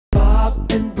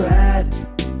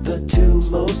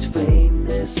most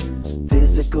famous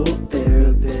physical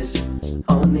therapist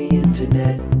on the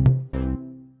internet.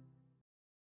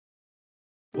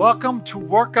 Welcome to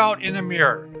Workout in a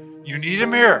Mirror. You need a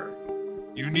mirror.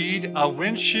 You need a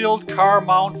windshield car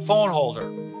mount phone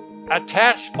holder.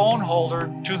 Attach phone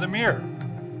holder to the mirror.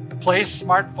 Place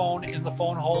smartphone in the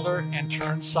phone holder and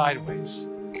turn sideways.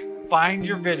 Find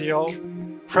your video.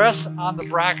 Press on the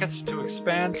brackets to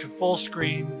expand to full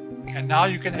screen. And now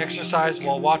you can exercise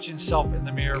while watching self in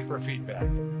the mirror for feedback.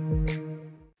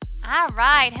 All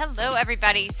right, hello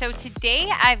everybody. So today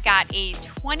I've got a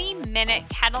 20-minute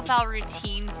kettlebell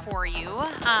routine for you.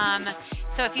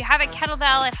 So if you have a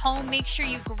kettlebell at home, make sure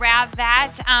you grab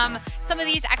that. Some of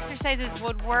these exercises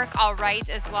would work all right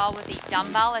as well with a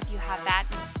dumbbell if you have that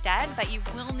instead, but you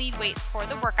will need weights for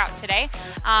the workout today.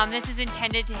 This is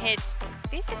intended to hit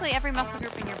basically every muscle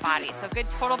group in your body. So good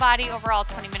total body, overall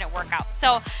 20-minute workout.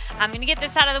 So I'm gonna get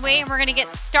this out of the way and we're gonna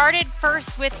get started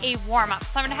first with a warm-up.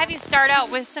 So I'm gonna have you start out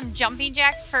with some jumping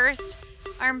jacks first,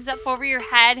 arms up over your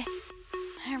head.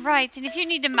 All right, and if you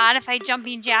need to modify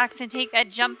jumping jacks and take that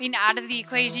jumping out of the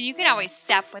equation, you can always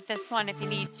step with this one if you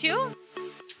need to.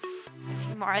 A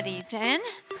few more of these in.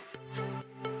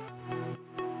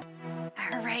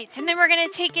 All right, and then we're gonna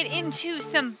take it into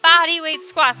some body weight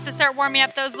squats to start warming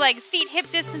up those legs. Feet hip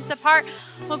distance apart.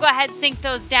 We'll go ahead and sink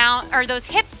those down, or those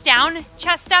hips down,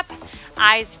 chest up,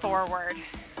 eyes forward.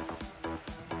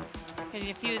 Getting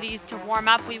a few of these to warm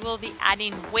up. We will be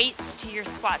adding weights to your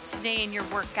squats today in your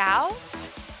workout.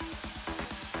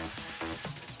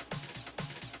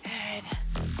 Good.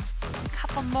 A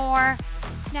couple more.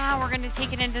 Now we're going to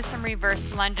take it into some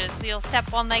reverse lunges. So you'll step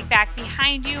one leg back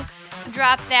behind you,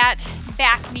 drop that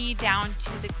back knee down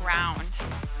to the ground.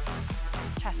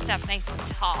 Chest up nice and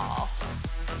tall.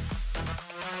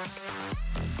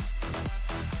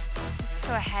 Let's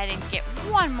go ahead and get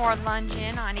one more lunge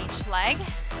in on each leg.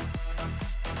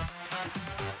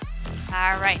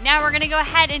 All right, now we're gonna go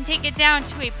ahead and take it down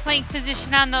to a plank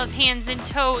position on those hands and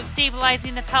toes,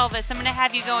 stabilizing the pelvis. I'm gonna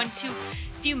have you go into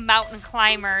a few mountain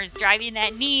climbers, driving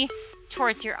that knee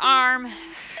towards your arm.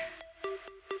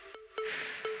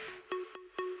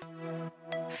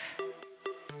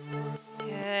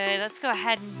 Good, let's go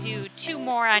ahead and do 2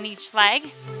 more on each leg.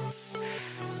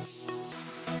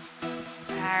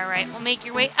 All right, we'll make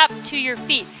your way up to your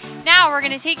feet. Now we're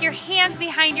gonna take your hands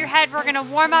behind your head. We're gonna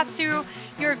warm up through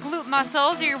your glute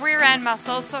muscles or your rear end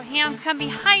muscles. So hands come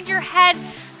behind your head,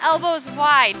 elbows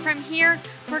wide. From here,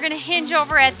 we're gonna hinge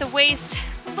over at the waist,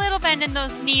 a little bend in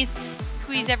those knees,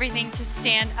 squeeze everything to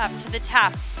stand up to the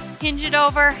top. Hinge it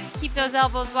over, keep those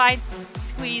elbows wide,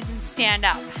 squeeze and stand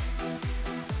up.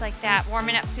 Just like that,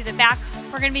 warming up through the back.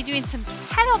 We're gonna be doing some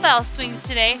kettlebell swings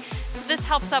today. So this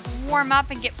helps us warm up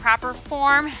and get proper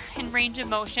form and range of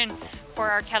motion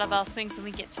for our kettlebell swings when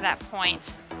we get to that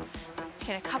point. Let's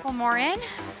get a couple more in.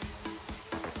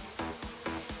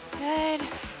 Good.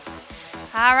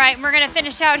 All right, we're gonna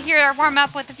finish out here our warm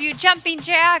up with a few jumping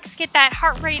jacks. Get that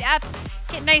heart rate up,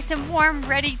 get nice and warm,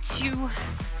 ready to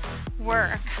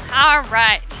work. All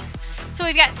right, so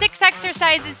we've got 6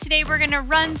 exercises today. We're gonna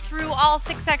run through all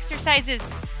 6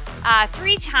 exercises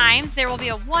 3 times. There will be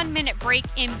a 1-minute break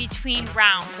in between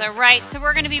rounds, all right? So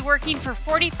we're gonna be working for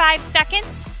 45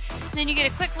 seconds. And then you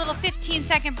get a quick little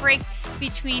 15-second break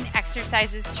between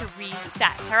exercises to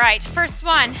reset. All right, first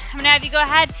one, I'm gonna have you go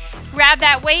ahead, grab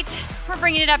that weight. We're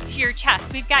bringing it up to your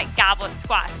chest. We've got goblet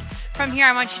squats. From here,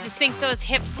 I want you to sink those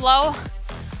hips low.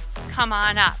 Come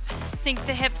on up. Sink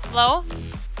the hips low.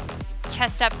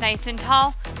 Chest up nice and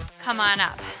tall. Come on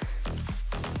up.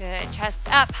 Good, chest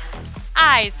up,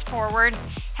 eyes forward.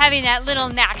 Having that little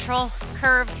natural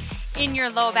curve in your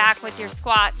low back with your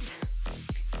squats.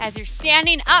 As you're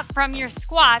standing up from your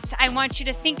squats, I want you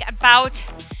to think about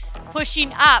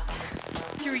pushing up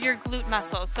through your glute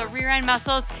muscles. So rear end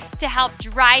muscles to help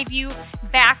drive you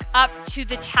back up to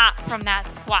the top from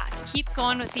that squat. Keep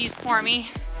going with these for me.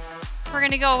 We're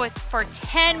gonna go for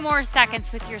 10 more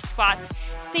seconds with your squats.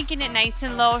 Sinking it nice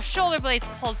and low, shoulder blades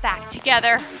pulled back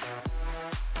together.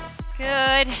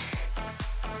 Good.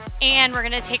 And we're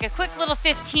gonna take a quick little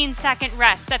 15-second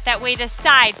rest. Set that weight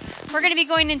aside. We're gonna be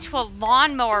going into a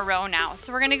lawnmower row now.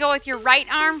 So we're gonna go with your right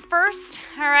arm first,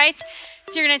 all right?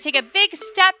 So you're gonna take a big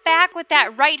step back with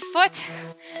that right foot.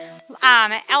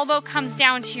 Elbow comes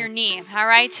down to your knee, all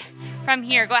right? From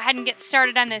here, go ahead and get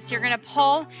started on this. You're gonna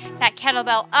pull that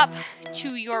kettlebell up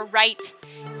to your right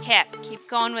hip. Keep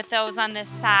going with those on this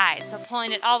side. So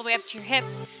pulling it all the way up to your hip.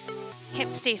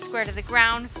 Hips stay square to the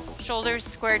ground, shoulders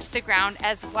square to the ground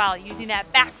as well. Using that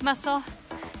back muscle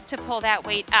to pull that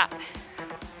weight up.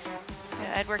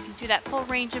 Good, working through that full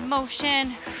range of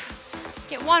motion.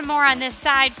 Get one more on this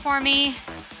side for me.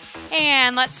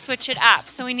 And let's switch it up.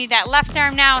 So we need that left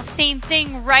arm now. Same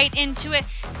thing, right into it.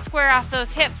 Square off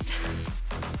those hips.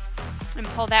 And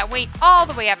pull that weight all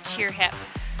the way up to your hip.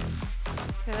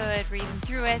 Good, breathing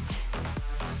through it.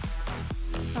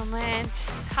 Excellent.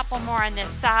 Couple more on this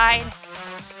side.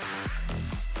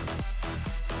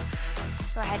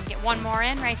 Go ahead and get one more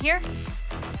in right here.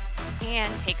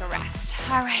 And take a rest.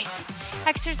 All right.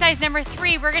 Exercise number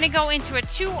 3, we're gonna go into a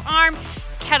 2-arm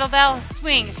kettlebell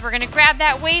swings. We're gonna grab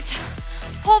that weight,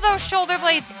 pull those shoulder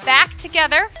blades back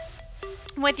together.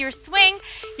 With your swing,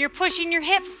 you're pushing your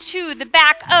hips to the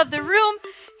back of the room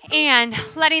and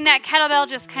letting that kettlebell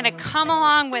just kind of come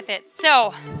along with it.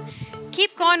 So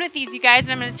keep going with these, you guys.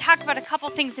 And I'm gonna talk about a couple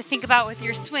things to think about with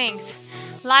your swings.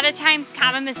 A lot of times,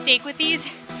 common mistake with these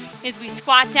is we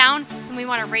squat down and we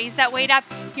wanna raise that weight up.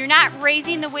 You're not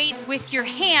raising the weight with your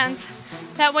hands.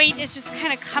 That weight is just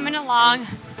kind of coming along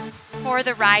for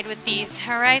the ride with these,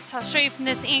 all right? So I'll show you from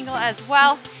this angle as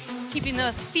well, keeping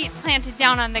those feet planted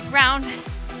down on the ground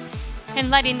and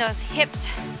letting those hips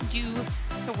do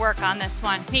the work on this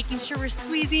one, making sure we're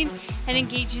squeezing and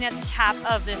engaging at the top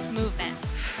of this movement.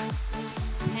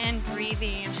 And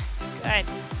breathing, good.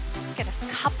 Let's get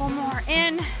a couple more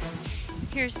in.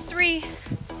 Here's 3,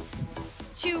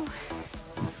 2,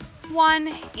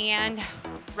 1, and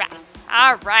rest.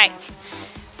 All right.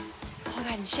 Go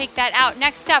ahead and shake that out.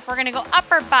 Next up, we're gonna go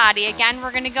upper body. Again,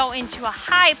 we're gonna go into a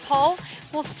high pull.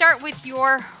 We'll start with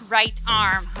your right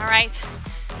arm, all right?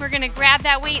 We're gonna grab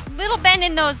that weight, little bend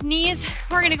in those knees.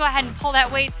 We're gonna go ahead and pull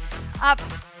that weight up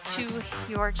to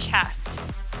your chest.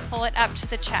 Pull it up to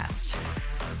the chest.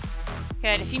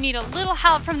 Good, if you need a little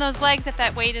help from those legs, if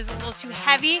that weight is a little too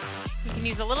heavy, you can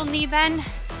use a little knee bend,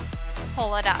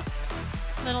 pull it up.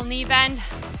 Little knee bend,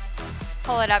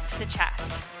 pull it up to the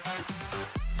chest.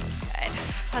 Good.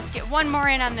 Let's get one more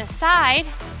in on this side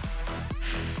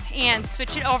and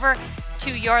switch it over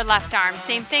to your left arm.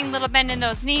 Same thing, little bend in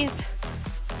those knees,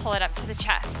 pull it up to the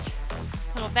chest.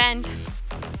 Little bend,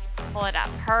 pull it up,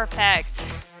 perfect.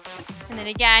 And then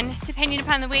again, depending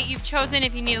upon the weight you've chosen,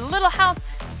 if you need a little help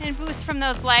and boost from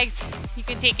those legs, you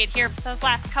can take it here for those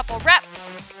last couple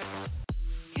reps.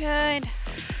 Good.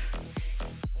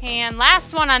 And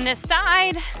last one on this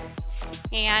side,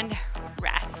 and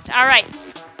rest. All right,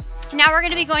 now we're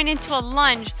gonna be going into a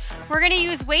lunge. We're gonna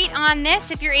use weight on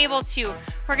this if you're able to.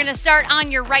 We're gonna start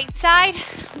on your right side.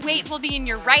 Weight will be in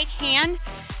your right hand.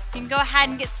 You can go ahead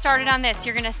and get started on this.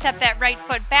 You're gonna step that right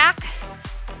foot back,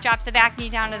 drop the back knee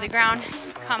down to the ground,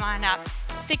 come on up.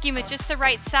 Sticking with just the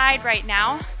right side right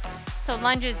now. So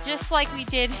lunges just like we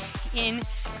did in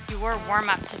your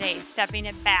warm-up today, stepping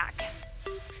it back.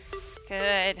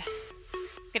 Good.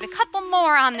 Get a couple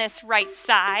more on this right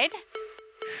side.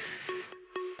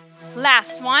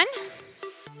 Last one.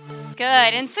 Good,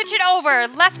 and switch it over.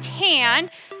 Left hand,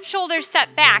 shoulders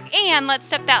set back, and let's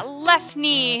step that left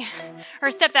knee,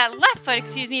 or step that left foot,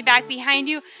 excuse me, back behind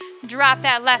you. Drop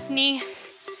that left knee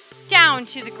down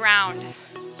to the ground.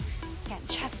 Again,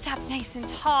 chest up nice and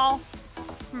tall.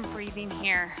 I'm breathing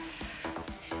here.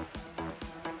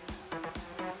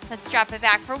 Let's drop it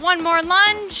back for one more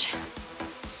lunge.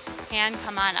 And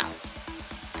come on up.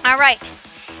 All right,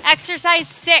 exercise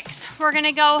 6. We're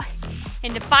gonna go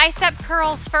into bicep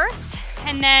curls first,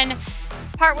 and then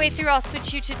partway through, I'll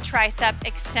switch you to tricep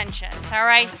extensions, all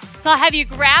right? So I'll have you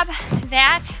grab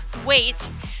that weight.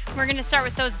 We're gonna start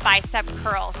with those bicep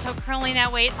curls. So curling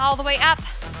that weight all the way up,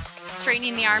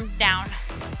 straightening the arms down.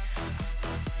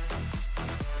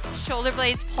 Shoulder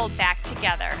blades pulled back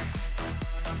together.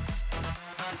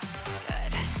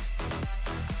 Good.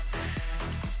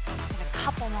 Get a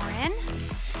couple more in.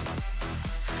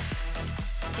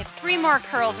 Get 3 more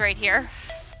curls right here.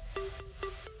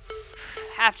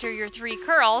 After your 3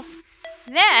 curls,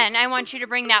 then I want you to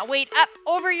bring that weight up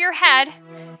over your head,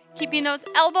 keeping those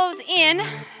elbows in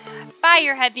by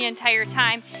your head the entire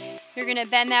time. You're gonna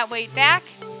bend that weight back,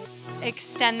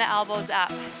 extend the elbows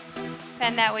up.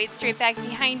 Bend that weight straight back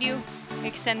behind you,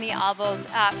 extend the elbows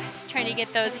up. Trying to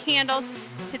get those handles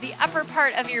to the upper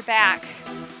part of your back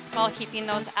while keeping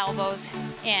those elbows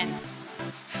in.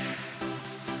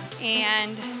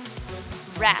 And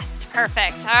rest,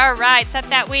 perfect. All right, set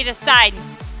that weight aside.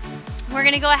 We're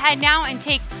gonna go ahead now and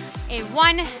take a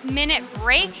 1-minute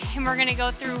break, and we're gonna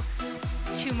go through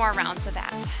 2 more rounds of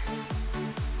that.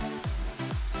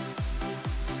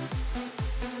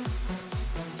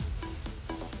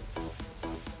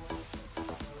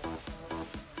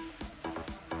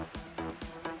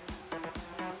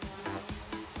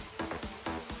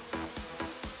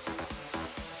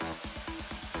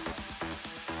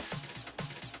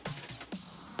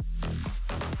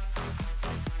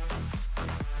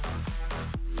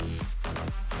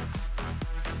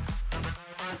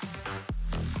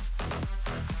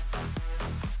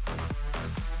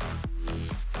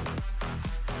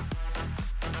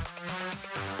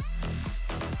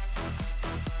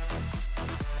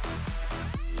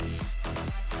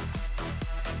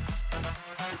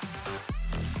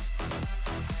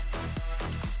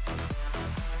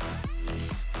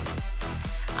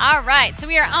 All right, so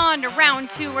we are on to round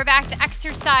 2. We're back to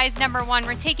exercise number 1.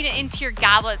 We're taking it into your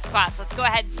goblet squats. Let's go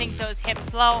ahead and sink those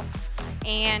hips low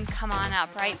and come on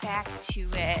up right back to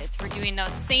it. We're doing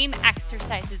those same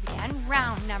exercises again.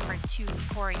 Round number 2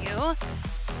 for you.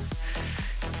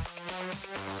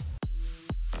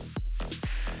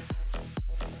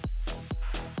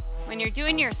 When you're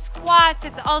doing your squats,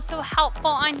 it's also helpful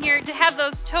on here to have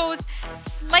those toes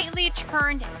slightly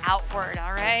turned outward,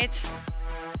 all right?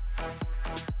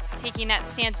 Taking that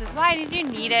stance as wide as you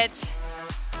need it.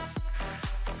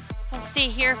 We'll stay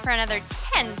here for another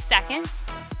 10 seconds.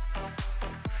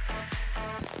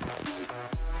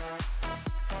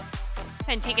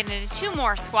 And take it into 2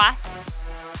 more squats.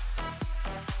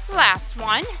 Last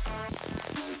one.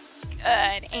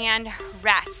 Good, and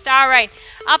rest. All right,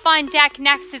 up on deck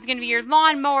next is gonna be your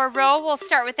lawnmower row. We'll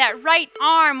start with that right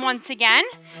arm once again.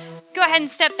 Go ahead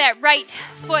and step that right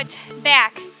foot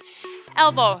back.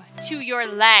 Elbow to your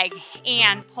leg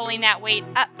and pulling that weight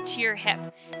up to your hip.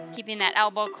 Keeping that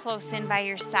elbow close in by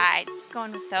your side.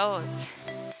 Going with those.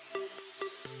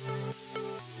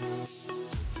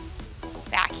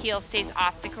 Back heel stays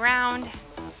off the ground.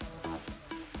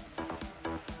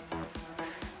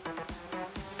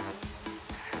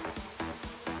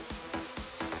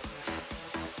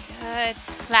 Good.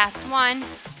 Last one.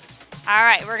 All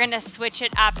right, we're gonna switch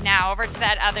it up now over to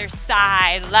that other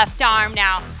side. Left arm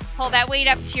now. Pull that weight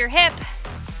up to your hip,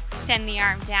 extend the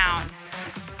arm down.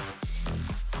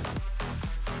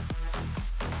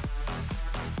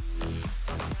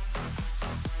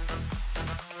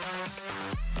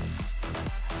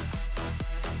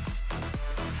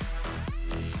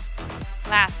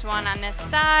 Last one on this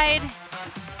side,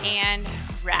 and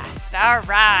rest. All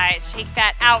right, shake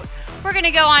that out. We're gonna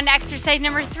go on to exercise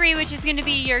number 3, which is gonna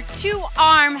be your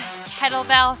 2-arm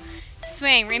kettlebell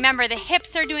swing. Remember, the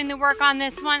hips are doing the work on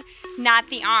this one, not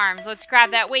the arms. Let's grab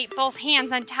that weight, both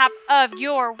hands on top of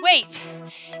your weight.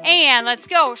 And let's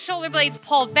go. Shoulder blades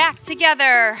pulled back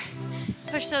together.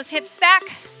 Push those hips back,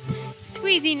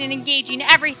 squeezing and engaging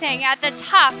everything at the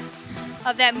top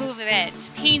of that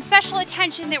movement. Paying special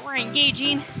attention that we're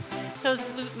engaging those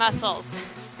glute muscles.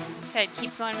 Good,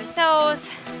 keep going with those.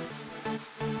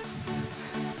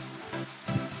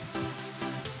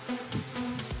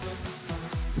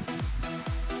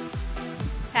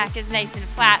 Back is nice and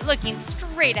flat, looking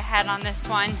straight ahead on this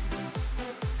one.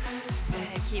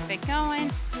 Good, keep it going.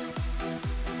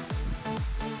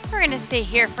 We're gonna stay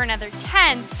here for another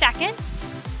 10 seconds.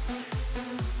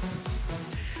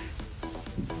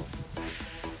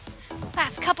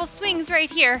 Last couple swings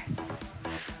right here.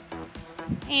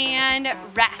 And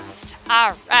rest.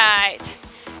 All right.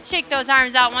 Shake those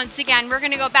arms out once again. We're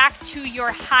gonna go back to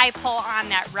your high pull on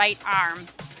that right arm.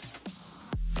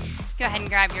 Go ahead and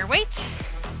grab your weight.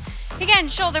 Again,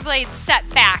 shoulder blades set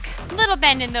back, little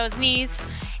bend in those knees,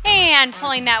 and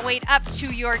pulling that weight up to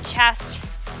your chest.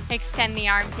 Extend the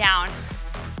arm down.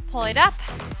 Pull it up,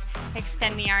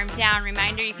 extend the arm down.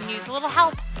 Reminder, you can use a little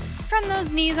help from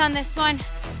those knees on this one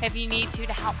if you need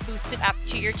to help boost it up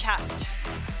to your chest.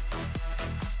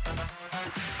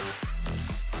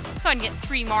 Let's go ahead and get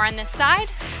 3 more on this side.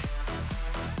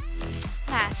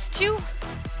 Last 2.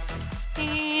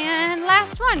 And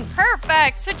last one,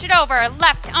 perfect. Switch it over,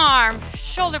 left arm,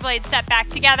 shoulder blades set back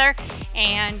together,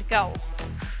 and go.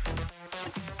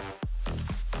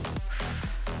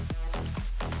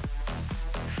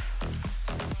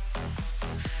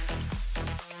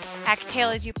 Exhale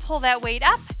as you pull that weight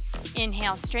up.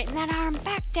 Inhale, straighten that arm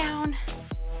back down.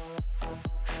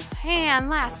 And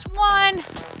last one.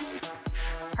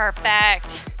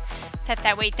 Perfect. Set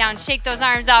that weight down, shake those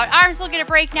arms out. Arms will get a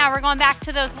break now. We're going back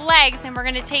to those legs and we're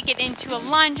gonna take it into a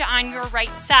lunge on your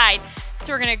right side.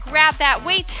 So we're gonna grab that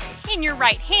weight in your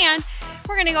right hand.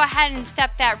 We're gonna go ahead and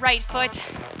step that right foot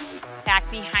back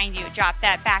behind you. Drop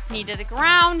that back knee to the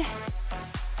ground,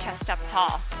 chest up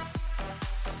tall.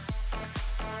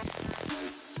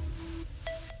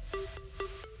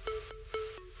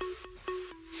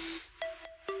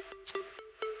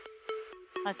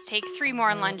 Let's take 3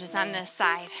 more lunges on this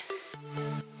side.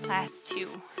 Last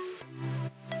 2.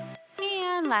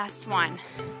 And last one.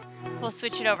 We'll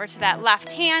switch it over to that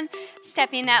left hand,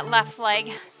 stepping that left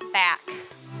leg back.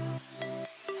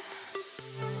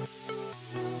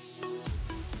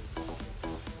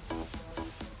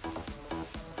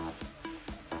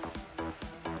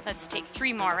 Let's take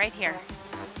 3 more right here.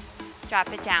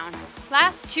 Drop it down.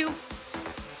 Last 2.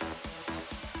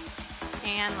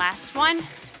 And last one.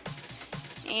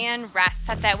 And rest.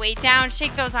 Set that weight down.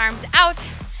 Shake those arms out.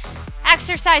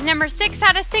 Exercise number 6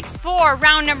 out of 6 for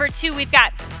round number 2. We've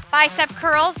got bicep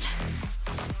curls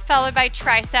followed by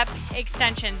tricep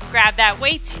extensions. Grab that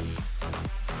weight.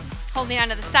 Holding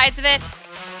onto the sides of it,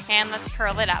 and let's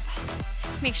curl it up.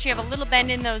 Make sure you have a little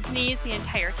bend in those knees the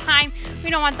entire time. We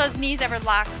don't want those knees ever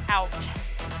locked out.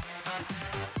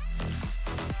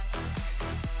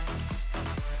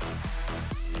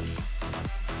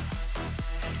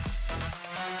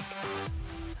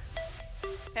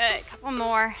 Good, couple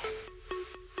more.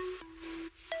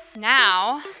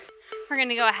 Now, we're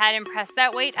gonna go ahead and press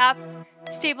that weight up,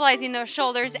 stabilizing those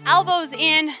shoulders, elbows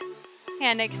in,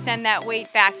 and extend that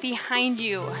weight back behind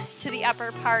you to the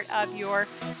upper part of your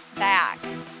back.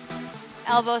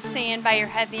 Elbows stay in by your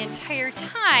head the entire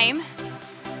time.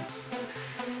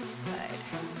 Good.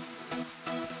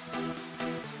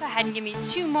 Go ahead and give me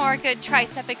 2 more good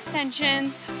tricep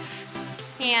extensions.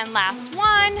 And last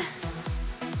one.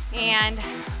 And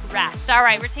rest. All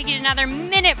right, we're taking another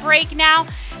minute break now,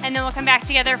 and then we'll come back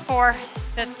together for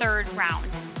the 3rd round.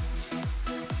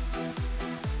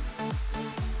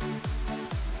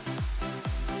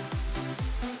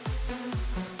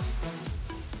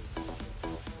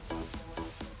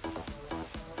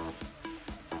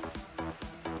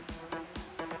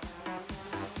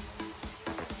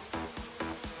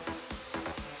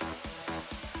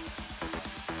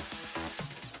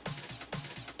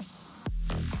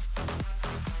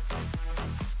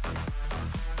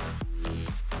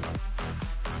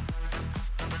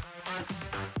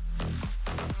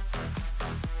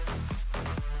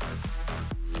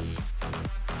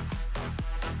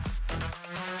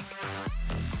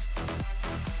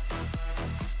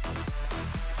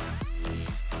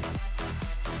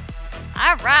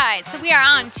 All right, so we are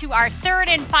on to our 3rd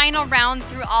and final round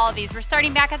through all of these. We're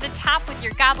starting back at the top with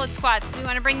your goblet squats. We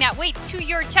want to bring that weight to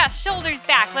your chest, shoulders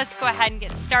back. Let's go ahead and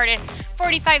get started.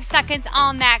 45 seconds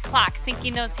on that clock,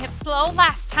 sinking those hips low.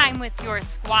 Last time with your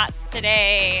squats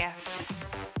today.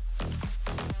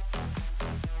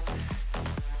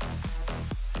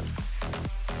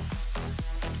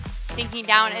 Sinking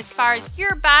down as far as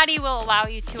your body will allow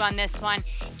you to on this one.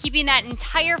 Keeping that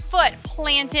entire foot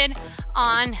planted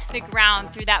on the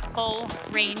ground through that full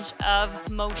range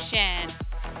of motion.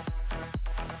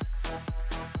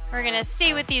 We're gonna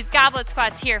stay with these goblet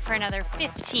squats here for another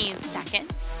 15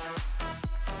 seconds.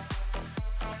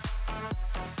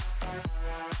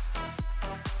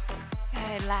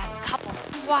 Good, last couple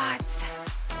squats.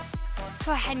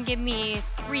 Go ahead and give me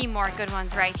 3 more good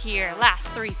ones right here. Last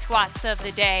 3 squats of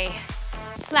the day.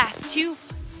 Last 2.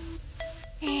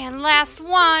 And last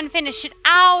 1, finish it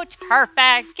out.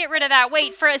 Perfect. Get rid of that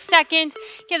weight for a second.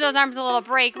 Give those arms a little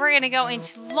break. We're gonna go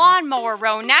into lawnmower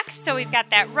row next. So we've got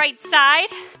that right side.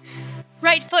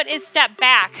 Right foot is stepped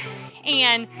back.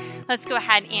 And let's go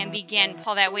ahead and begin.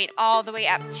 Pull that weight all the way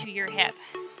up to your hip.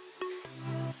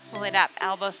 Pull it up,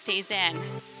 elbow stays in.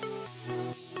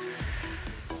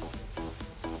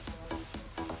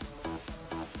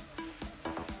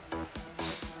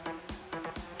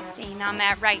 Staying on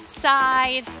that right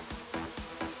side.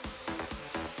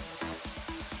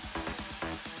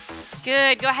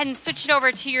 Good, go ahead and switch it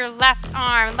over to your left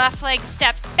arm. Left leg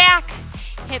steps back,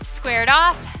 hips squared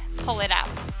off, pull it up.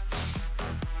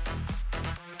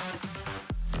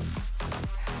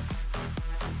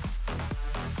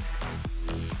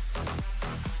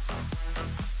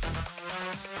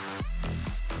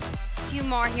 A few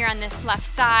more here on this left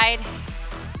side.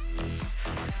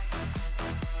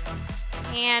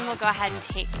 And we'll go ahead and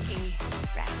take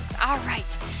a rest. All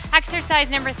right, exercise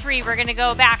number 3, we're gonna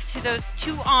go back to those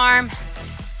 2-arm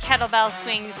kettlebell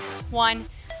swings one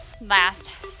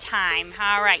last time.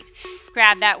 All right,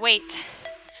 grab that weight.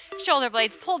 Shoulder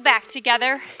blades pulled back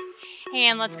together.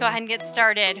 And let's go ahead and get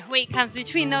started. Weight comes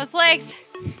between those legs,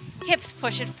 hips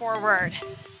push it forward.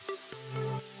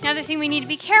 Another thing we need to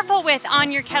be careful with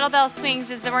on your kettlebell swings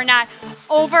is that we're not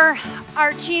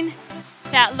overarching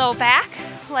that low back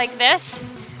like this,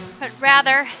 but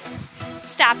rather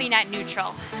stopping at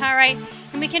neutral. All right,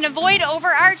 and we can avoid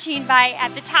overarching by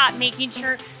at the top making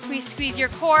sure we squeeze your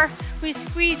core, we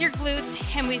squeeze your glutes,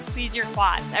 and we squeeze your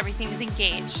quads. Everything is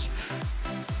engaged.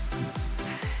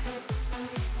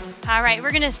 All right,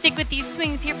 we're gonna stick with these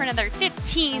swings here for another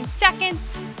 15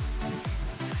 seconds.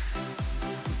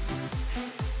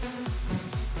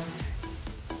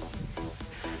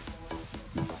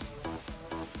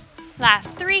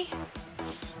 Last 3,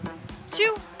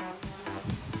 2,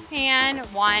 and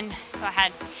 1. Go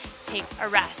ahead, take a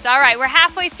rest. All right, we're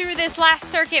halfway through this last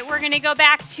circuit. We're gonna go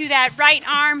back to that right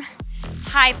arm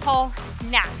high pull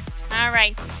next. All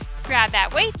right, grab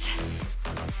that weight.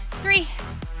 3,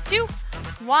 2,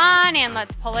 1, and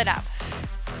let's pull it up.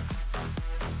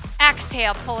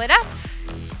 Exhale, pull it up.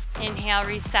 Inhale,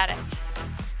 reset it.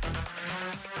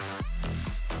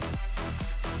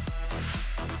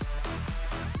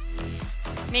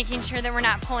 Making sure that we're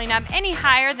not pulling up any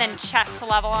higher than chest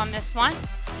level on this one.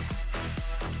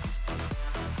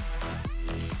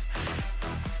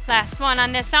 Last one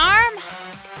on this arm.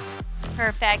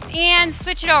 Perfect. And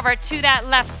switch it over to that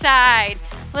left side.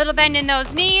 Little bend in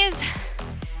those knees.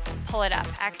 Pull it up.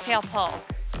 Exhale, pull.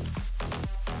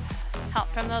 Help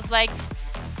from those legs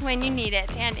when you need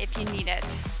it and if you need it.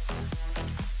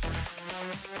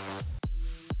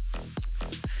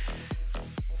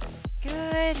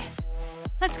 Good.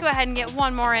 Let's go ahead and get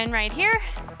one more in right here.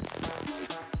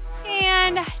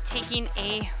 And taking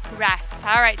a rest.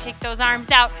 All right, take those arms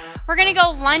out. We're gonna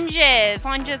go lunges.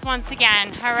 Lunges once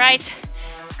again, all right?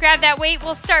 Grab that weight.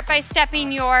 We'll start by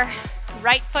stepping your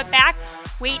right foot back.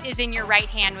 Weight is in your right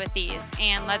hand with these.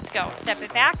 And let's go. Step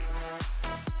it back.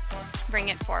 Bring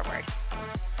it forward.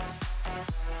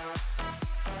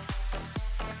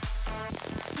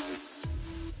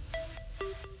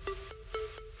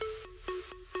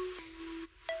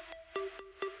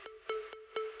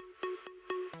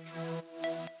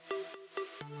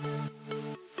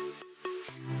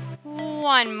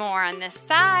 One more on this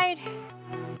side.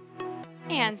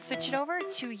 And switch it over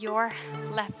to your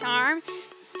left arm.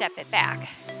 Step it back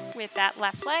with that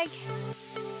left leg.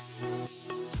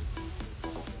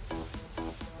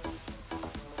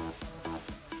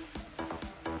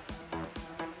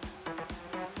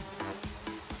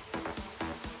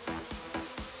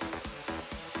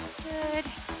 Good.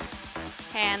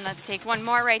 And let's take one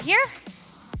more right here.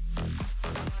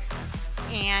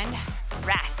 And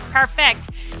rest. Perfect.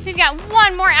 We've got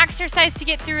one more exercise to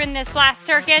get through in this last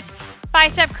circuit.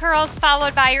 Bicep curls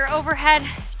followed by your overhead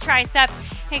tricep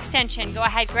extension. Go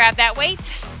ahead, grab that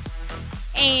weight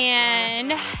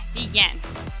and begin.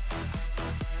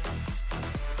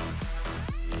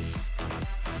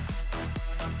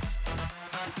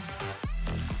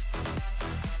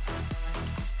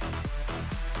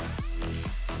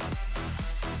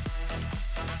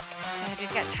 And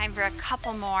we've got time for a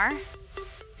couple more.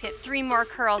 Let's get 3 more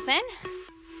curls in.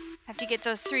 After you get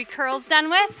those 3 curls done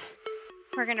with,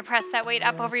 we're gonna press that weight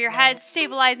up over your head,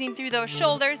 stabilizing through those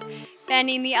shoulders,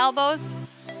 bending the elbows,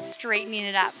 straightening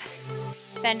it up.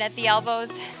 Bend at the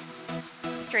elbows,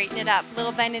 straighten it up.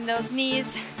 Little bend in those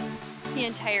knees the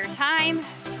entire time.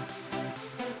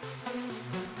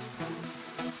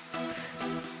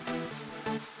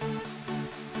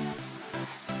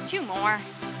 Two more.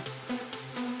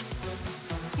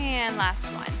 And last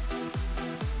one.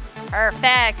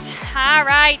 Perfect. All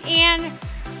right, and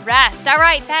rest. All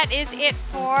right, that is it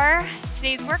for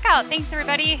today's workout. Thanks,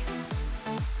 everybody.